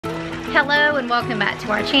Hello and welcome back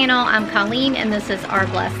to our channel. I'm Colleen and this is Our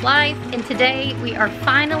Blessed Life, and today we are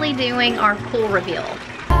finally doing our pool reveal.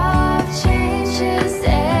 Love changes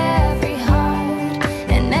every heart,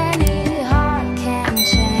 and any heart can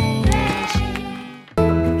change.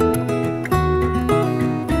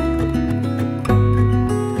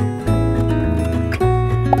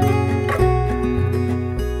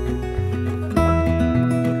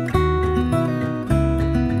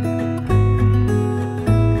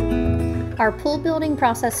 Our pool building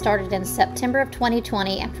process started in September of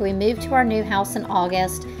 2020 after we moved to our new house in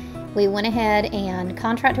August. We went ahead and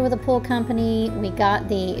contracted with a pool company. We got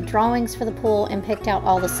the drawings for the pool and picked out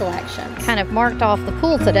all the selections. Kind of marked off the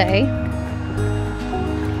pool today.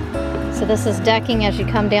 So this is decking as you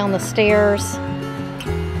come down the stairs.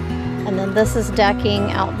 And then this is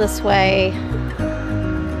decking out this way.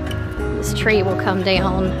 This tree will come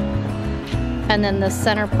down. And then the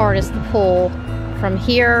center part is the pool. From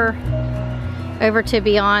here over to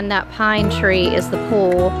beyond that pine tree is the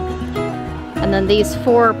pool. And then these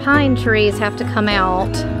 4 pine trees have to come out.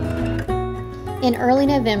 In early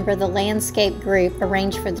November, the landscape group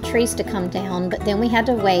arranged for the trees to come down, but then we had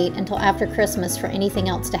to wait until after Christmas for anything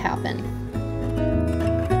else to happen.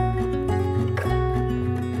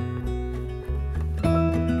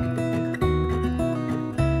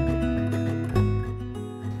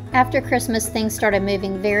 After Christmas, things started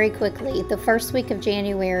moving very quickly. The first week of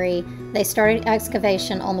January, they started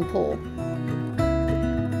excavation on the pool.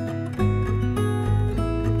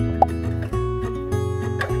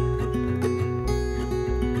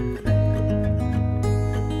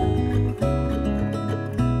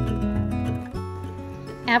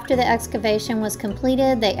 After the excavation was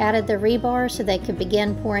completed, they added the rebar so they could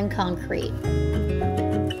begin pouring concrete.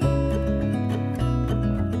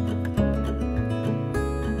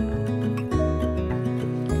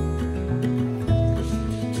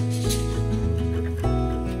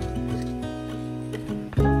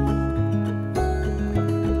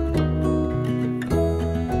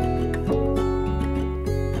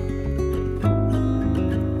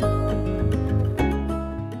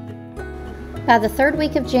 By the 3rd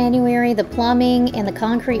week of January, the plumbing and the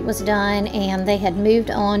concrete was done and they had moved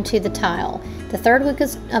on to the tile. The 3rd week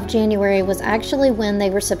of January was actually when they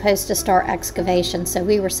were supposed to start excavation, so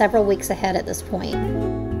we were several weeks ahead at this point.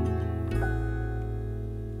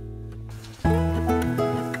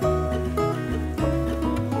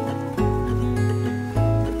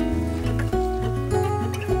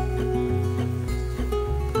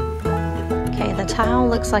 Okay, the tile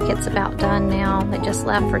looks like it's about done now. They just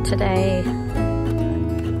left for today.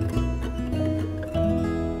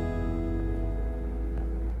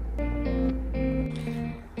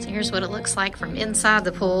 Here's what it looks like from inside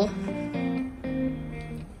the pool.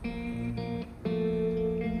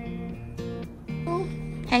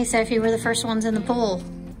 Hey Sophie, we're the first ones in the pool.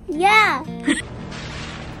 Yeah.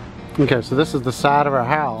 Okay, so this is the side of our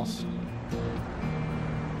house.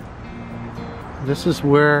 This is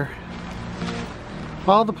where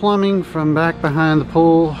all the plumbing from back behind the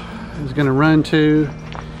pool is going to run to.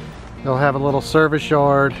 They'll have a little service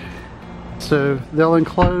yard. So they'll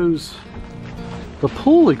enclose the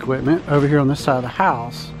pool equipment over here on this side of the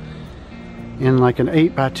house in like an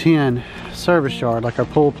 8x10 service yard, like our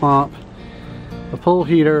pool pump, the pool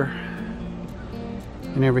heater,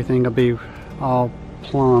 and everything will be all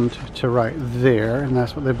plumbed to right there, and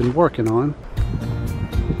that's what they've been working on.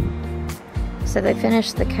 So they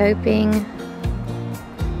finished the coping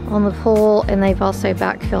on the pool and they've also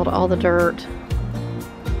backfilled all the dirt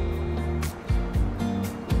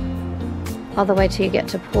all the way till you get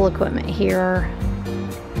to pool equipment here.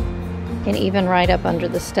 And even right up under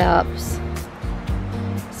the steps.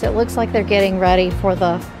 So it looks like they're getting ready for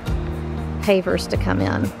the pavers to come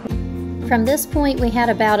in. From this point, we had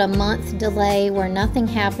about a month delay where nothing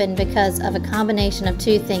happened because of a combination of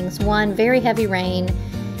 2 things. One, very heavy rain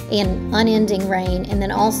and unending rain, and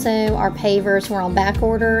then also our pavers were on back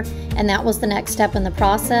order, and that was the next step in the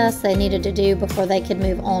process they needed to do before they could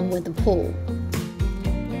move on with the pool.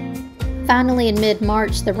 Finally, in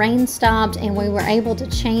mid-March, the rain stopped and we were able to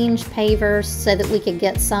change pavers so that we could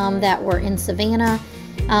get some that were in Savannah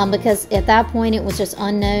because at that point it was just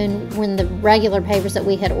unknown when the regular pavers that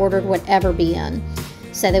we had ordered would ever be in.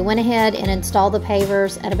 So they went ahead and installed the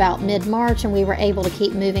pavers at about mid-March and we were able to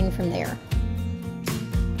keep moving from there.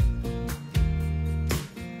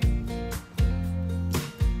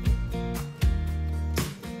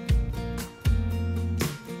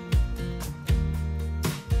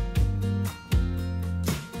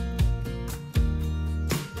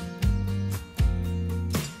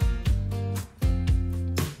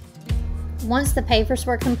 Once the pavers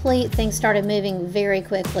were complete, things started moving very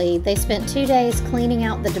quickly. They spent 2 days cleaning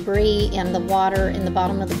out the debris and the water in the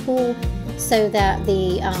bottom of the pool so that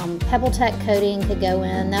the PebbleTech coating could go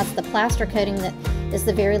in. That's the plaster coating that is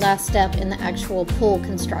the very last step in the actual pool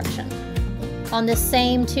construction. On this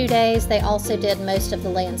same 2 days, they also did most of the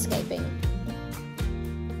landscaping.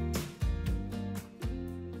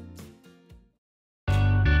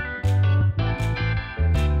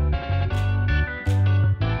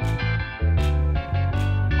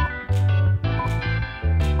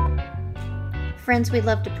 Friends, we'd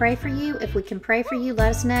love to pray for you. If we can pray for you, let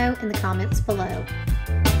us know in the comments below.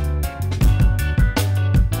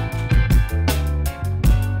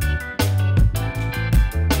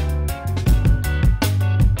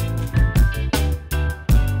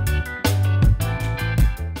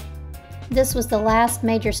 This was the last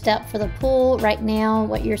major step for the pool. Right now,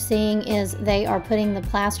 what you're seeing is they are putting the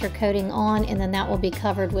plaster coating on, and then that will be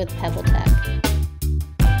covered with PebbleTech.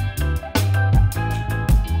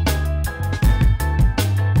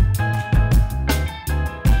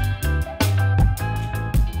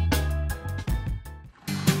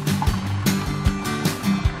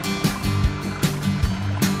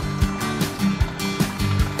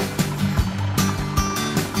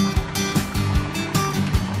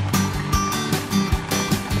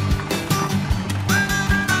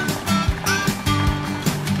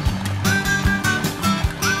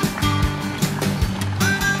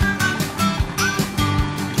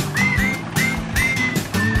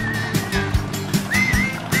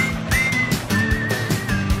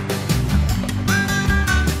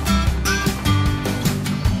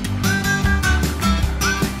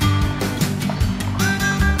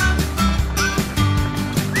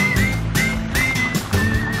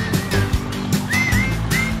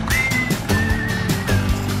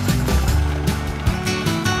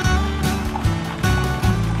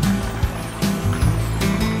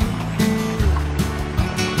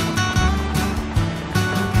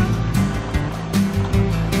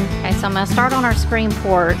 So I'm going to start on our screen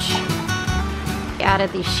porch. We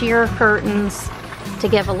added these sheer curtains to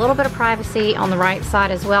give a little bit of privacy on the right side,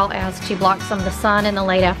 as well as to block some of the sun in the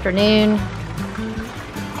late afternoon.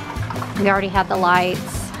 We already had the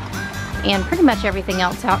lights and pretty much everything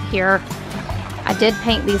else out here. I did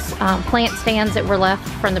paint these plant stands that were left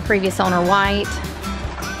from the previous owner white.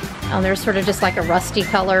 They're sort of just like a rusty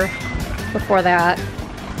color before that.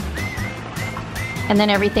 And then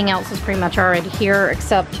everything else is pretty much already here,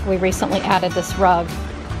 except we recently added this rug.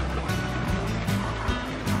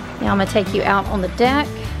 Now I'm going to take you out on the deck.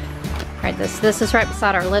 All right, this is right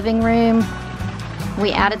beside our living room.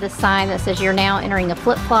 We added this sign that says you're now entering the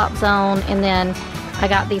flip-flop zone, and then I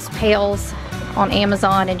got these pails on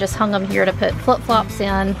Amazon and just hung them here to put flip-flops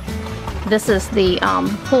in. This is the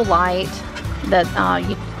pool light that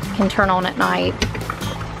you can turn on at night.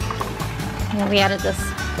 And we added this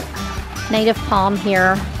native palm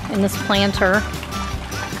here in this planter,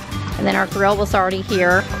 and then our grill was already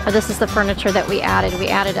here. This is the furniture that we added. We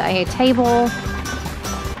added a table,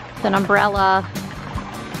 an umbrella.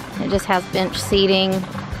 It just has bench seating,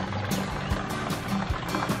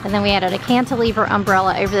 and then we added a cantilever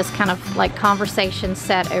umbrella over this kind of like conversation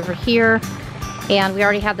set over here, and we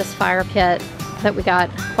already had this fire pit that we got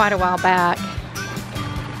quite a while back.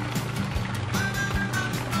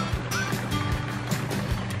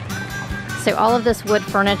 So all of this wood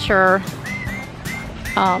furniture,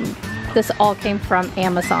 this all came from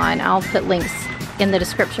Amazon. I'll put links in the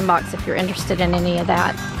description box if you're interested in any of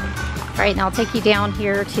that. All right, now I'll take you down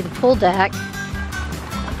here to the pool deck.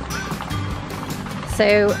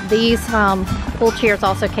 So these pool chairs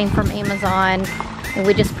also came from Amazon, and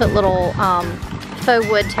we just put little faux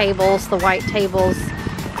wood tables, the white tables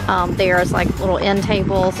there as like little end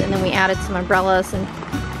tables, and then we added some umbrellas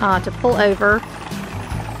and to pull over.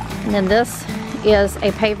 And then this is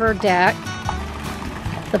a paver deck.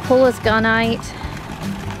 The pool is gunite,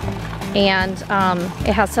 and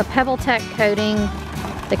it has a PebbleTech coating.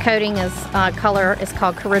 The coating is color is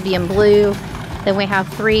called Caribbean blue. Then we have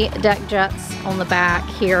 3 deck jets on the back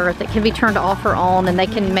here that can be turned off or on, and they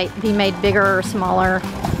can be made bigger or smaller.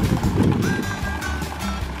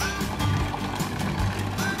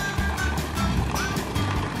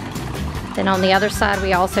 Then on the other side,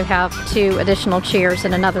 we also have 2 additional chairs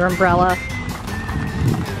and another umbrella.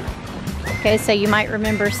 Okay, so you might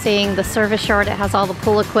remember seeing the service yard. It has all the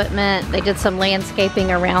pool equipment. They did some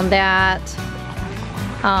landscaping around that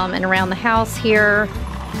and around the house here.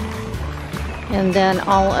 And then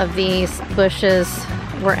all of these bushes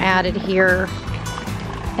were added here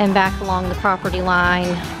and back along the property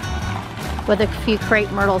line, with a few crepe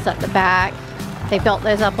myrtles at the back. They built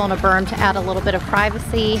those up on a berm to add a little bit of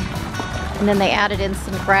privacy. And then they added in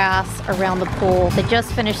some grass around the pool. They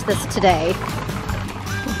just finished this today.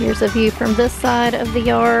 Here's a view from this side of the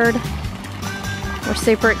yard. We're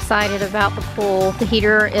super excited about the pool. The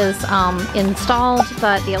heater is installed,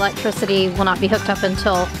 but the electricity will not be hooked up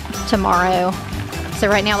until tomorrow. So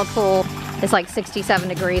right now the pool is like 67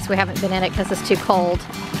 degrees. We haven't been in it because it's too cold.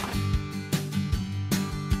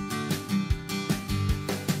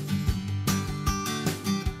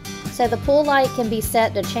 So the pool light can be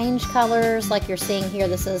set to change colors like you're seeing here.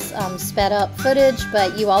 This is sped up footage,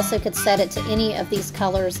 but you also could set it to any of these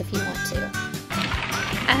colors if you want to.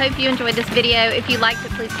 I hope you enjoyed this video. If you liked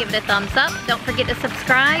it, please give it a thumbs up. Don't forget to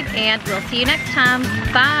subscribe, and we'll see you next time.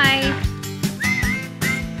 Bye!